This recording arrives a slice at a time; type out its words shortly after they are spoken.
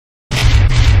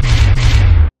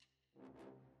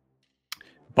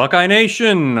Buckeye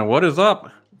Nation, what is up?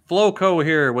 Floco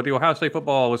here with the Ohio State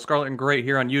football with Scarlet N Great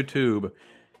here on YouTube.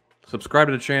 Subscribe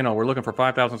to the channel. We're looking for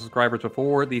 5,000 subscribers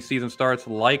before the season starts.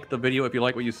 Like the video if you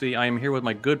like what you see. I am here with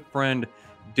my good friend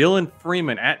Dylan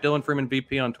Freeman at Dylan Freeman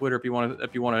VP on Twitter. If you want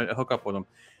to hook up with him,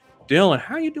 Dylan,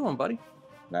 how you doing, buddy?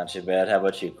 Not too bad. How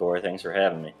about you, Kory? Thanks for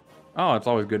having me. Oh, it's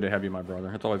always good to have you, my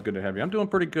brother. It's always good to have you. I'm doing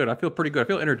pretty good. I feel pretty good. I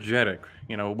feel energetic.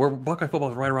 You know, Buckeye football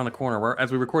is right around the corner.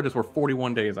 As we record this, we're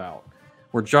 41 days out.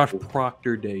 We're Josh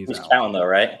Proctor days Who's out. counting though,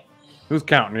 right? Who's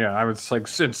counting? Yeah, I was like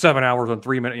in 7 hours on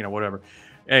 3 minutes, whatever.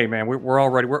 Hey man, we're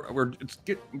already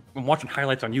I'm watching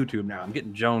highlights on YouTube now. I'm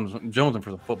getting jonesing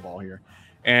for the football here,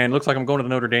 and it looks like I'm going to the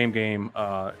Notre Dame game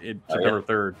September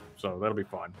 3rd, so that'll be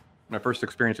fun. My first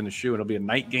experience in the shoe, and it'll be a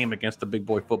night game against the big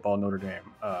boy football Notre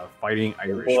Dame, fighting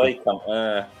Irish.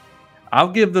 I'll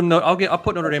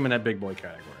put Notre Dame in that big boy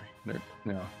category.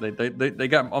 They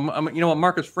got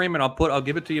Marcus Freeman. I'll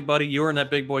give it to you, buddy. You're in that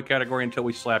big boy category until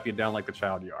we slap you down like the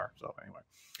child you are. So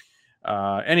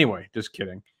anyway, just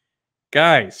kidding,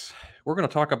 guys. We're going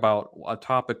to talk about a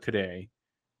topic today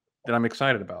that I'm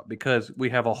excited about because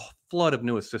we have a flood of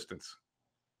new assistants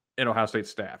in Ohio State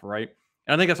staff, right?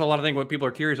 And I think that's a lot of things what people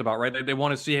are curious about, right? They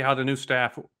want to see how the new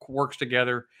staff works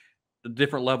together, the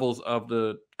different levels of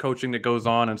the coaching that goes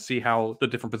on, and see how the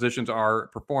different positions are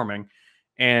performing.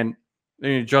 And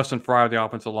Justin Frye with the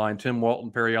offensive line, Tim Walton,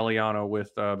 Perry Eliano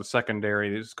with the secondary,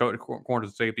 these corners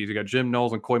and safeties. You got Jim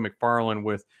Knowles and Koy McFarland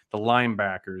with the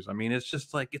linebackers. I mean, it's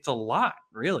just like it's a lot,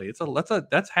 really.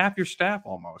 That's half your staff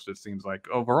almost. It seems like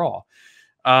overall.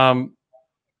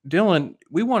 Dylan,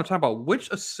 we want to talk about which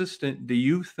assistant do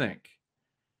you think?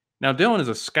 Now, Dylan is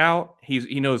a scout.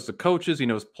 He knows the coaches. He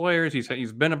knows players.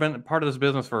 He's been a part of this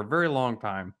business for a very long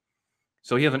time.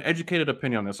 So he has an educated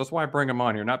opinion on this. That's why I bring him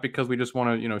on here, not because we just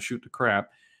want to, shoot the crap.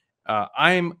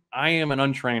 I am an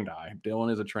untrained eye.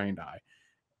 Dylan is a trained eye.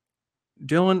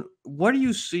 Dylan, what do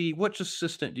you see? Which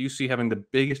assistant do you see having the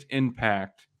biggest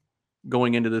impact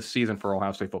going into this season for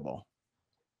Ohio State football?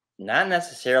 Not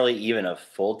necessarily even a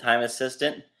full-time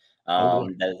assistant.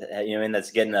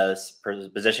 That's getting a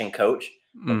position coach.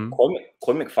 Mm-hmm.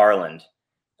 Koy McFarland.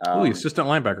 The assistant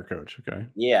linebacker coach. Okay.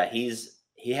 Yeah,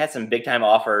 he had some big-time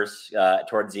offers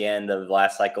towards the end of the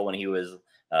last cycle when he was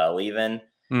leaving.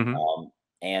 Mm-hmm.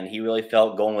 And he really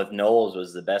felt going with Knowles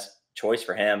was the best choice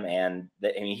for him. And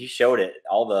he showed it.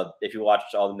 If you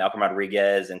watched all the Malcolm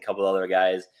Rodriguez and a couple of other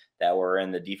guys that were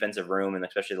in the defensive room and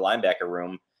especially the linebacker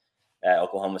room at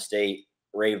Oklahoma State,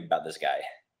 raved about this guy.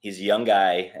 He's a young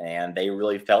guy, and they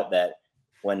really felt that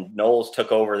when Knowles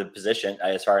took over the position,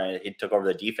 he took over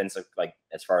the defense,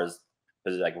 as far as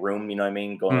room, you know what I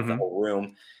mean, going with the whole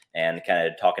room and kind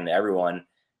of talking to everyone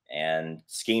and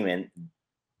scheming.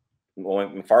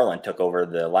 McFarland took over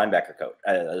the linebacker coach.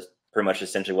 That's pretty much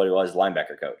essentially what he was,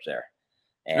 linebacker coach there.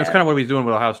 And that's kind of what he's doing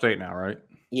with Ohio State now, right?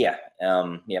 Yeah.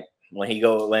 Yep.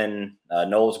 When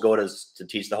Knowles goes to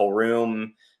teach the whole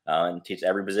room and teach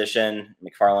every position,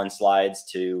 McFarland slides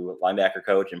to linebacker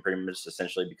coach and pretty much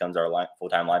essentially becomes our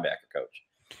full-time linebacker coach.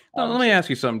 Now, let me ask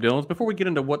you something, Dylan. Before we get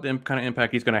into what the kind of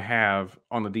impact he's going to have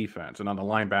on the defense and on the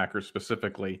linebackers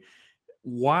specifically,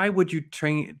 why would you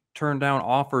turn down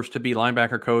offers to be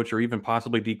linebacker coach or even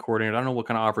possibly D coordinator? I don't know what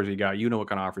kind of offers he got. You know what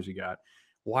kind of offers he got.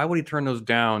 Why would he turn those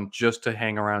down just to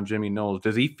hang around Jimmy Knowles?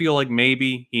 Does he feel like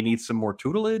maybe he needs some more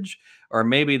tutelage, or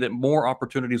maybe that more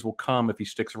opportunities will come if he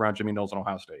sticks around Jimmy Knowles in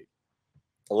Ohio State?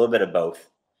 A little bit of both.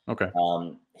 Okay.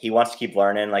 He wants to keep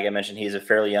learning. Like I mentioned, he's a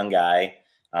fairly young guy.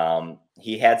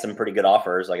 He had some pretty good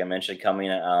offers, like I mentioned, coming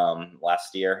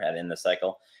last year at the end of the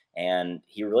cycle. And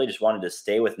he really just wanted to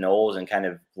stay with Knowles and kind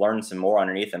of learn some more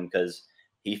underneath him because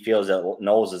he feels that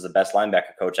Knowles is the best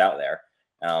linebacker coach out there.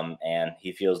 And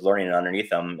he feels learning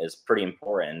underneath him is pretty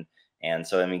important. And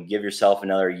so, give yourself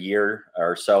another year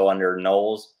or so under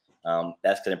Knowles.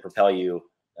 That's going to propel you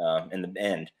in the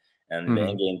end. And the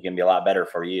end game is going to be a lot better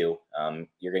for you.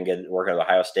 You're going to get work at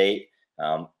Ohio State.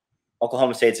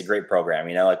 Oklahoma State's a great program.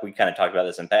 Like we kind of talked about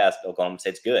this in the past. Oklahoma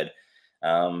State's good.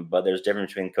 But there's a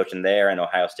difference between coaching there and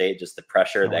Ohio State, just the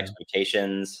pressure, the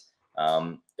expectations,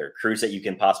 the recruits that you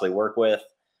can possibly work with.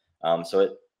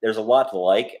 There's a lot to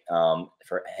like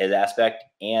for his aspect,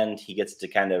 and he gets to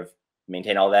kind of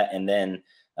maintain all that and then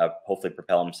hopefully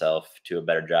propel himself to a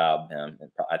better job,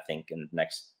 I think, in the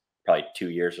next probably 2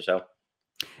 years or so.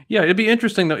 Yeah, it'd be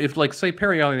interesting, though, if, like, say,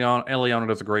 Perry Eliano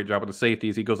does a great job with the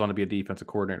safeties, he goes on to be a defensive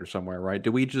coordinator somewhere, right?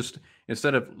 Do we just,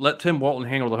 instead of let Tim Walton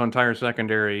handle the entire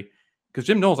secondary, because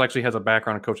Jim Knowles actually has a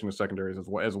background in coaching the secondaries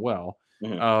as well,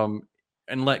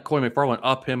 and let Koy McFarland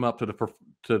up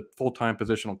to full-time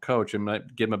positional coach and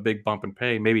give him a big bump in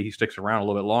pay, maybe he sticks around a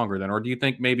little bit longer then? Or do you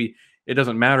think maybe it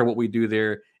doesn't matter what we do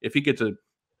there? If he gets a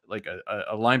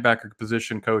a linebacker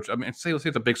position coach. I mean, let's say it's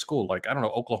a big school, like I don't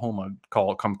know, Oklahoma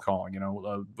come calling,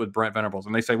 with Brent Venables,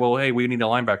 and they say, well, hey, we need a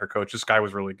linebacker coach. This guy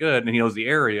was really good, and he knows the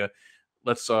area.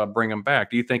 Let's bring him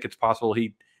back. Do you think it's possible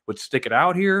he would stick it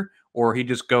out here, or he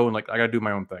just go and I got to do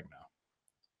my own thing now?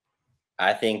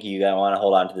 I think you want to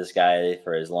hold on to this guy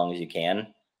for as long as you can.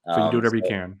 So you do whatever you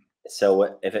can.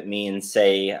 So if it means,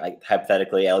 say, like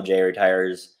hypothetically, LJ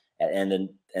retires at end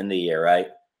of the year, right?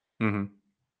 Mm-hmm.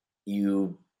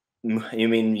 You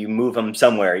move him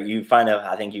somewhere.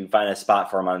 I think you find a spot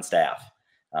for him on staff.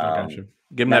 I got you.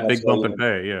 Give him that big bump in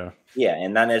pay, yeah. Yeah,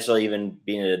 and not necessarily even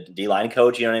being a D-line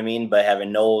coach, you know what I mean? But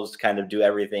having Knowles kind of do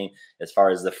everything as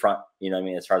far as the front, you know what I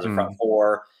mean? As far as the front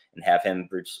four, and have him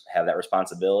have that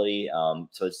responsibility.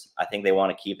 So I think they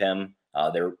want to keep him.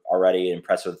 They're already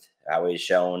impressed with how he's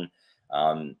shown.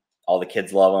 All the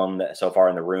kids love him so far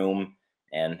in the room.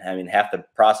 And I mean, half the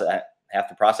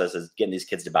process is getting these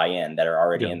kids to buy in that are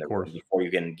already in the room before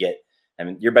you can get. I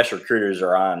mean, your best recruiters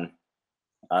are on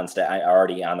staff,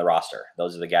 already on the roster.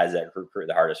 Those are the guys that recruit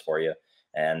the hardest for you.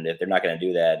 And if they're not going to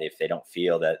do that, if they don't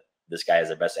feel that this guy has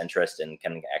their best interest and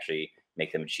can actually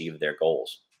make them achieve their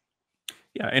goals.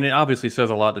 Yeah, and it obviously says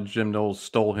a lot that Jim Knowles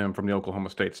stole him from the Oklahoma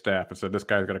State staff and said, this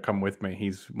guy's got to come with me.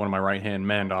 He's one of my right-hand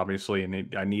men, obviously,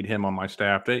 and I need him on my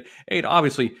staff. They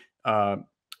obviously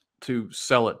to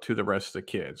sell it to the rest of the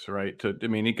kids, right?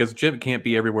 Because Jim can't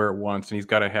be everywhere at once, and he's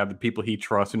got to have the people he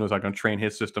trusts, who knows how to train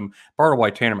his system. Part of why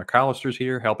Tanner McAllister's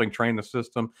here, helping train the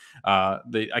system.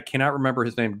 I cannot remember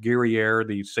his name, Guerriere,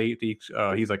 the safety.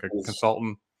 He's like a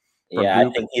consultant. Yeah,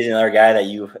 Duke. I think he's another guy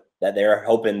that they're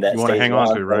hoping that you want to hang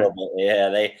on to, right?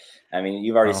 Yeah,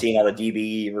 you've already seen all the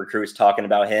DB recruits talking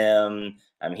about him.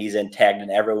 He's tagged in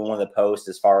every one of the posts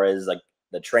as far as like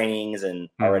the trainings and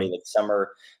already like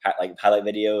summer highlight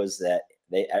videos that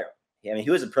he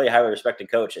was a pretty highly respected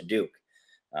coach at Duke.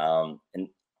 And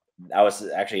I was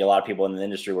actually, a lot of people in the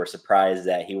industry were surprised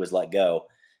that he was let go.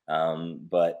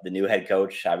 But the new head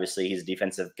coach, obviously he's a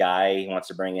defensive guy. He wants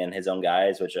to bring in his own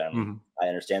guys, which I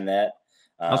understand that.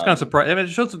 I was kind of surprised. I mean,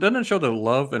 doesn't it show the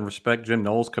love and respect Jim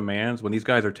Knowles commands when these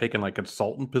guys are taking like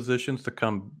consultant positions to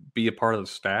come be a part of the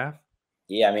staff?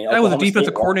 Yeah, I mean, that was a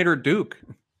defensive coordinator at Duke.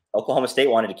 Oklahoma State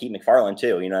wanted to keep McFarland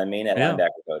too, you know what I mean, at linebacker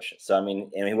coach. So, I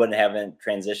mean, he wouldn't have a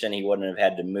transition. He wouldn't have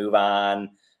had to move on.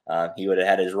 He would have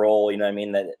had his role, you know what I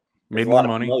mean, that made more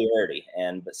money. Familiarity.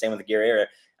 But same with the Guerriere.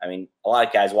 I mean, a lot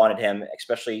of guys wanted him,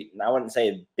 especially, I wouldn't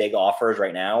say big offers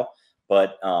right now,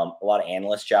 but a lot of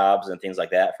analyst jobs and things like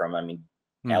that from,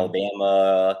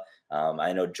 Alabama.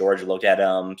 I know Georgia looked at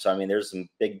him. So, I mean, there's some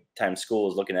big time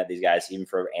schools looking at these guys, even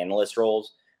for analyst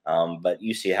roles. But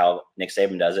you see how Nick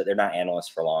Saban does it. They're not analysts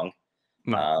for long.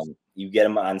 No. You get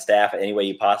them on staff any way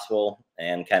you possible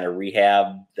and kind of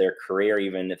rehab their career,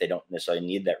 even if they don't necessarily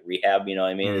need that rehab. You know what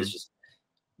I mean? It's just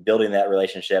building that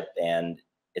relationship, and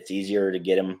it's easier to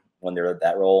get them when they're at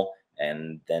that role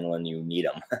and then when you need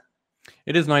them.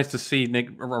 It is nice to see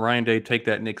Ryan Day take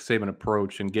that Nick Saban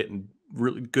approach and getting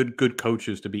really good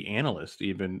coaches to be analysts,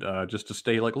 even just to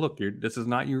stay like, look, this is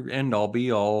not your end all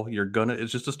be all.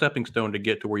 It's just a stepping stone to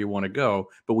get to where you want to go,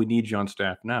 but we need you on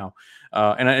staff now.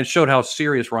 And it showed how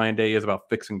serious Ryan Day is about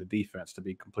fixing the defense, to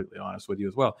be completely honest with you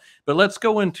as well. But let's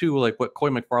go into like what Koy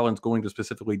McFarland's going to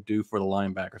specifically do for the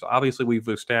linebackers. Obviously, we've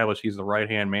established he's the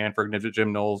right-hand man for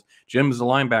Jim Knowles. Jim's the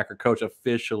linebacker coach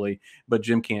officially, but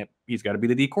Jim can't. He's got to be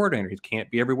the D coordinator. He can't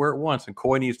be everywhere at once, and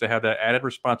Koy needs to have that added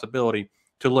responsibility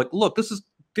to look, this is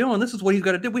Dylan. This is what he's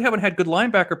got to do. We haven't had good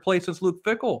linebacker play since Luke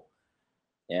Fickell.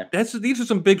 Yeah, these are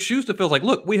some big shoes to fill. Like,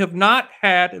 look, we have not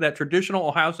had that traditional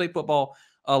Ohio State football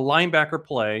linebacker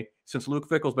play since Luke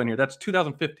Fickell's been here. That's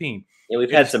 2015. Yeah,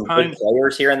 we've had some good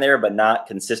players here and there, but not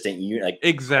consistent unit.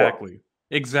 Exactly.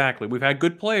 We've had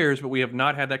good players, but we have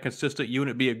not had that consistent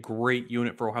unit be a great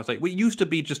unit for Ohio State. We used to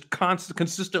be just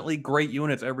consistently great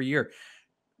units every year.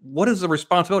 What is the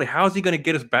responsibility? How is he going to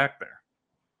get us back there?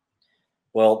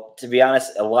 Well, to be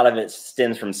honest, a lot of it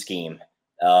stems from scheme.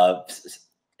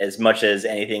 As much as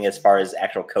anything, as far as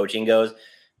actual coaching goes,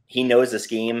 he knows the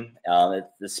scheme. The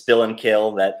spill and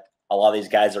kill that a lot of these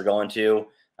guys are going to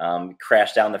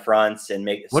crash down the fronts and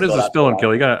make. What is the spill and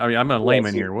kill? You got. I'm a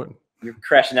layman here. What? You're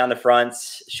crashing down the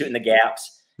fronts, shooting the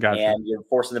gaps, and you're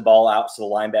forcing the ball out to the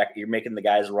linebacker. You're making the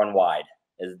guys run wide,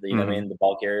 as you know what I mean, the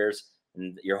ball carriers,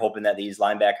 and you're hoping that these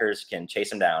linebackers can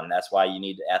chase them down. And that's why you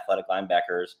need athletic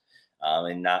linebackers.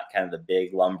 And not kind of the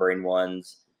big lumbering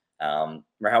ones. Remember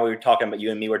how we were talking about,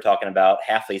 you and me were talking about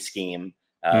Hafley's scheme,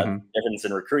 difference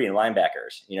in recruiting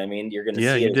linebackers. You know what I mean? You're going to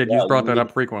see you did. You brought that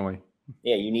up frequently.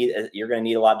 Yeah, you're going to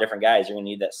need a lot of different guys. You're going to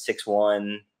need that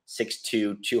 6'1",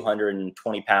 6'2",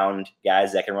 220-pound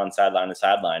guys that can run sideline to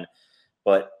sideline.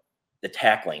 But the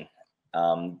tackling.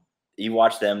 You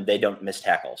watch them; they don't miss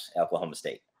tackles. Oklahoma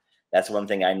State. That's one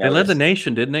thing I noticed. They led the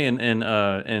nation, didn't they?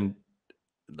 In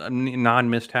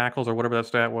non-missed tackles or whatever that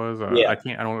stat was. Yeah.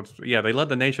 I don't. Yeah, they led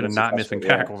the nation in not missing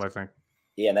tackles. I think.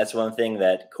 Yeah, and that's one thing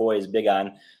that Koy is big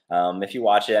on. If you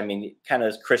watch it, I mean, kind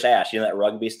of Chris Ash, that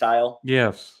rugby style.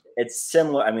 Yes, it's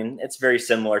similar. I mean, it's very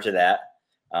similar to that.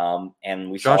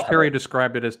 And we Josh Perry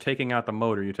described it as taking out the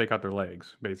motor. You take out their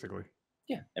legs, basically.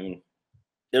 Yeah, I mean,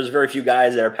 there's very few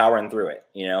guys that are powering through it.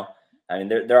 I mean,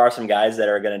 there are some guys that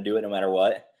are going to do it no matter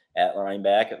what at running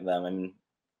back. I mean,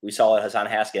 we saw it Hassan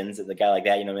Haskins, the guy like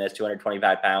that. That's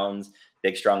 225 pounds,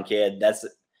 big, strong kid.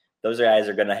 Those guys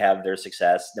are going to have their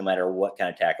success no matter what kind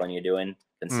of tackling you're doing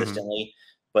consistently.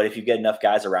 Mm-hmm. But if you get enough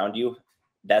guys around you,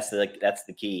 that's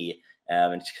the key.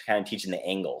 And it's kind of teaching the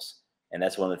angles. And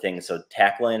that's one of the things. So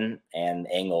tackling and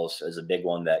angles is a big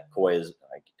one that Koy is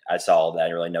like, I saw that I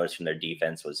really noticed from their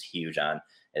defense was huge on,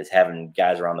 is having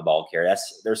guys around the ball carrier.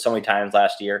 There's so many times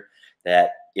last year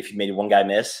that if you made one guy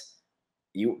miss,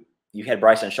 you had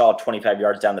Bryson Shaw 25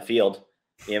 yards down the field,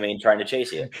 trying to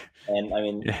chase you. And I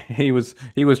mean, he was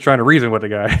trying to reason with the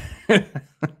guy.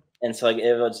 And so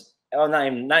it was, not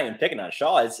even picking on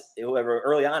Shaw. It's whoever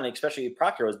early on, especially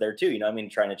Proctor was there too.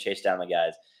 Trying to chase down the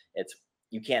guys.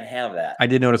 You can't have that. I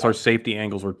did notice our safety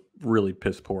angles were really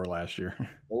piss poor last year. It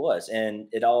was, and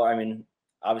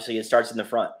obviously it starts in the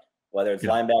front, whether it's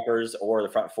linebackers or the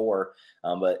front four.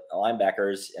 But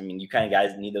linebackers, you kind of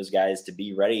guys need those guys to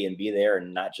be ready and be there,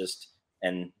 and not just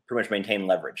and pretty much maintain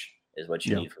leverage is what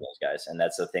you need for those guys. And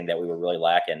that's the thing that we were really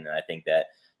lacking. And I think that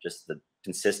just the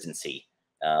consistency,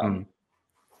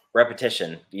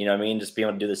 repetition, just being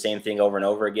able to do the same thing over and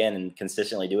over again and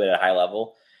consistently do it at a high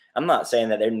level. I'm not saying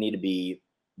that they need to be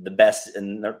the best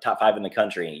in the top 5 in the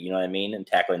country, in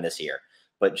tackling this year,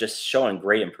 but just showing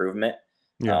great improvement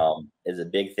is a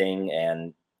big thing.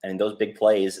 And those big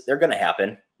plays, they're going to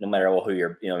happen no matter who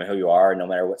you are, no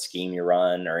matter what scheme you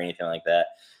run or anything like that.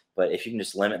 But if you can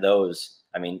just limit those,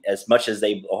 as much as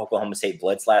Oklahoma State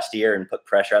blitzed last year and put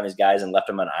pressure on these guys and left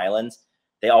them on islands,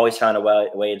 they always found a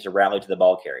way to rally to the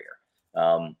ball carrier.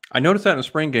 I noticed that in the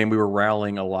spring game, we were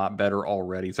rallying a lot better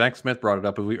already. Zach Smith brought it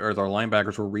up as our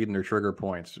linebackers were reading their trigger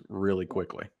points really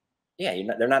quickly. Yeah,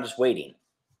 they're not just waiting,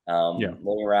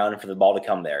 waiting around for the ball to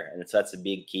come there. And so that's a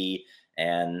big key.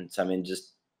 And so,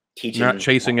 just teaching. Not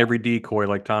chasing every decoy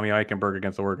like Tommy Eichenberg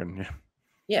against Oregon.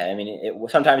 Yeah,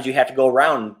 sometimes you have to go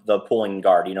around the pulling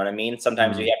guard,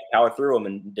 Sometimes you have to power through them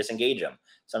and disengage them.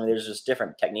 There's just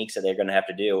different techniques that they're going to have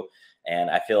to do. And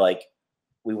I feel like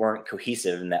we weren't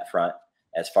cohesive in that front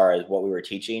as far as what we were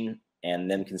teaching and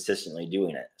them consistently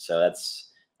doing it. So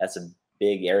that's a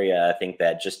big area. I think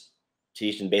that just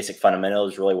teaching basic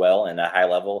fundamentals really well and at a high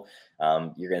level,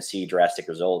 you're going to see drastic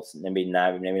results. Maybe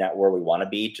not where we want to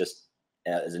be, just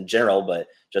as in general, but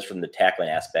just from the tackling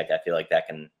aspect, I feel like that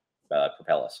can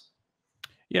propel us.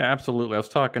 Yeah, absolutely. I was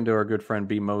talking to our good friend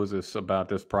B. Moses about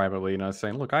this privately, and I was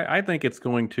saying, look, I think it's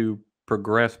going to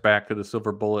progress back to the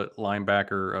silver bullet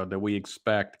linebacker that we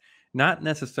expect. Not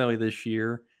necessarily this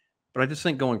year, but I just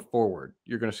think going forward,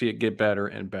 you're going to see it get better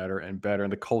and better and better,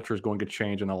 and the culture is going to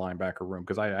change in the linebacker room.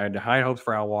 Because I had high hopes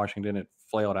for Al Washington. It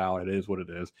flailed out. It is what it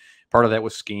is. Part of that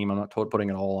was scheme. I'm not putting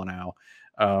it all on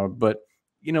Al. But,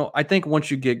 I think once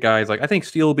you get guys I think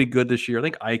Steele will be good this year. I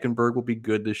think Eichenberg will be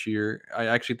good this year. I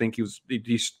actually think he's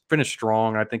finished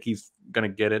strong. I think he's going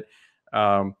to get it.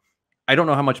 I don't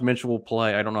know how much Mitchell will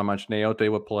play. I don't know how much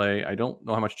Naote will play. I don't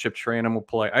know how much Chip Tranum will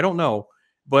play. I don't know.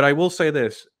 But I will say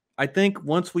this. I think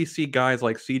once we see guys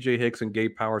like C.J. Hicks and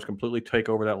Gabe Powers completely take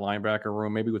over that linebacker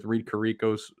room, maybe with Reed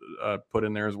Caricos put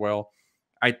in there as well.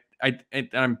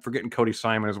 I'm forgetting Cody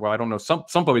Simon as well. I don't know.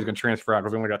 Somebody's going to transfer out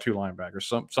because we only got 2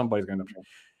 linebackers. Somebody's going to.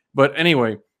 But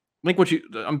anyway, I think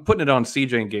I'm putting it on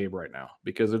CJ and Gabe right now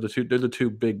because they're the two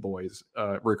big boys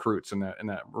recruits in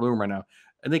that room right now.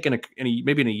 I think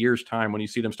maybe in a year's time when you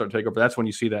see them start to take over, that's when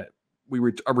you see that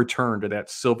a return to that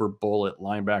silver bullet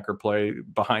linebacker play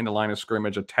behind the line of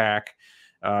scrimmage attack.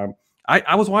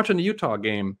 I was watching the Utah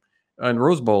game in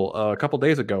Rose Bowl a couple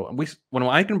days ago, and when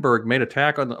Eichenberg made a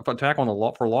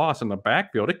tackle for loss in the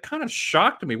backfield, it kind of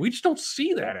shocked me. We just don't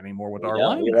see that anymore with our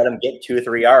line. We let them get 2 or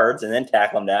 3 yards and then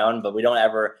tackle them down, but we don't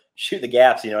ever shoot the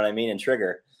gaps. You know what I mean? And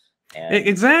trigger.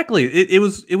 Exactly. It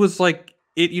was like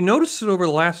you notice it over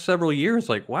the last several years.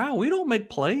 Like, wow, we don't make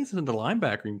plays in the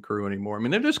linebacking crew anymore.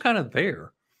 They're just kind of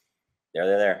there. They're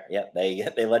there. Yeah,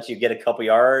 they let you get a couple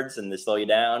yards and they slow you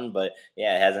down, but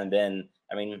yeah, it hasn't been.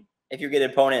 If you get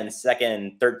an opponent in 2nd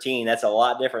and 13, that's a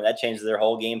lot different. That changes their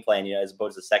whole game plan, as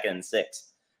opposed to 2nd and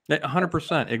 6.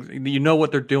 100%. You know what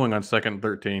they're doing on 2nd and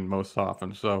 13 most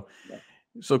often. So,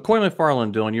 So Koy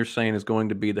McFarland, Dylan, you're saying is going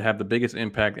to be to have the biggest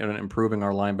impact in improving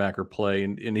our linebacker play,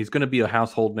 and he's going to be a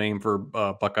household name for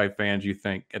Buckeye fans. You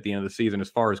think at the end of the season, as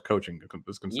far as coaching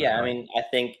is concerned? Yeah, I right? mean, I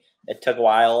think it took a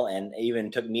while, and even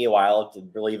took me a while to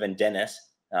believe in Dennis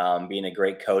being a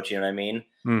great coach. You know what I mean?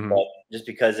 Mm-hmm. But just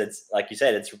because it's like you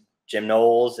said, it's Jim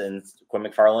Knowles and Koy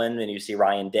McFarland, and you see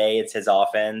Ryan Day, it's his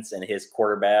offense and his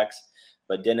quarterbacks.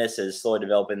 But Dennis is slowly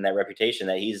developing that reputation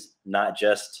that he's not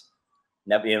just,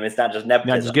 it's not just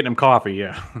nepotism. Not just getting him coffee,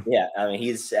 yeah. Yeah, I mean,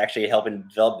 he's actually helping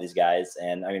develop these guys.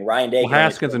 And I mean, Ryan Day. Well,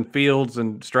 Haskins and Fields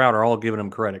and Stroud are all giving him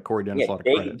credit. Corey Dennis, a lot of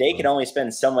credit. They can only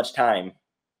spend so much time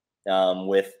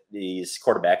with these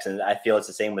quarterbacks, and I feel it's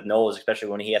the same with Knowles, especially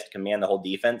when he has to command the whole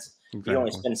defense. Exactly. You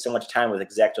only spend so much time with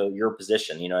exactly your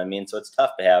position. You know what I mean? So it's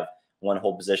tough to have one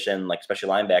whole position, like especially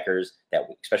linebackers, that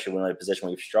especially when in a position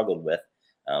we've struggled with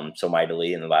so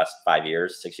mightily in the last 5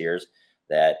 years, 6 years.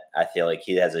 That I feel like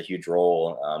he has a huge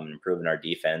role improving our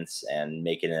defense and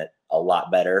making it a lot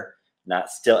better. Not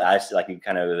still, like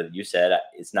you said,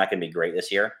 it's not going to be great this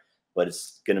year, but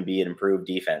it's going to be an improved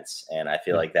defense. And I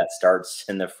feel like that starts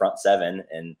in the front seven.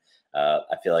 And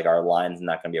I feel like our line's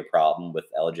not going to be a problem with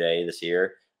LJ this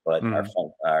year, but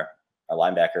our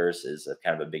linebackers is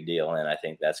kind of a big deal. And I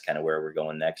think that's kind of where we're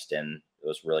going next. And it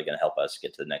was really going to help us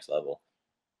get to the next level.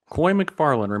 Koy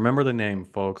McFarland, remember the name,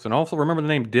 folks. And also remember the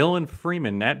name Dylan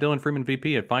Freeman, Dylan Freeman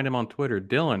VP. Find him on Twitter.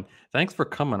 Dylan, thanks for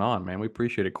coming on, man. We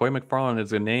appreciate it. Koy McFarland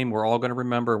is a name we're all going to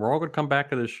remember. We're all going to come back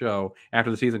to this show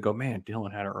after the season and go, man,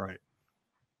 Dylan had it right.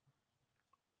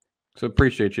 So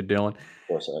appreciate you, Dylan. Of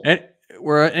course, and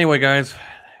anyway, guys,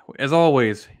 as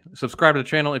always, subscribe to the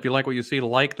channel if you like what you see.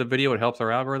 Like the video. It helps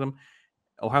our algorithm.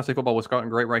 Ohio State football was Scarlet N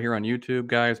Great right here on YouTube,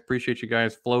 guys. Appreciate you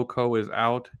guys. Flowco is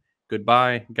out.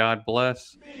 Goodbye. God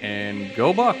bless. And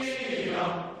go Bucks.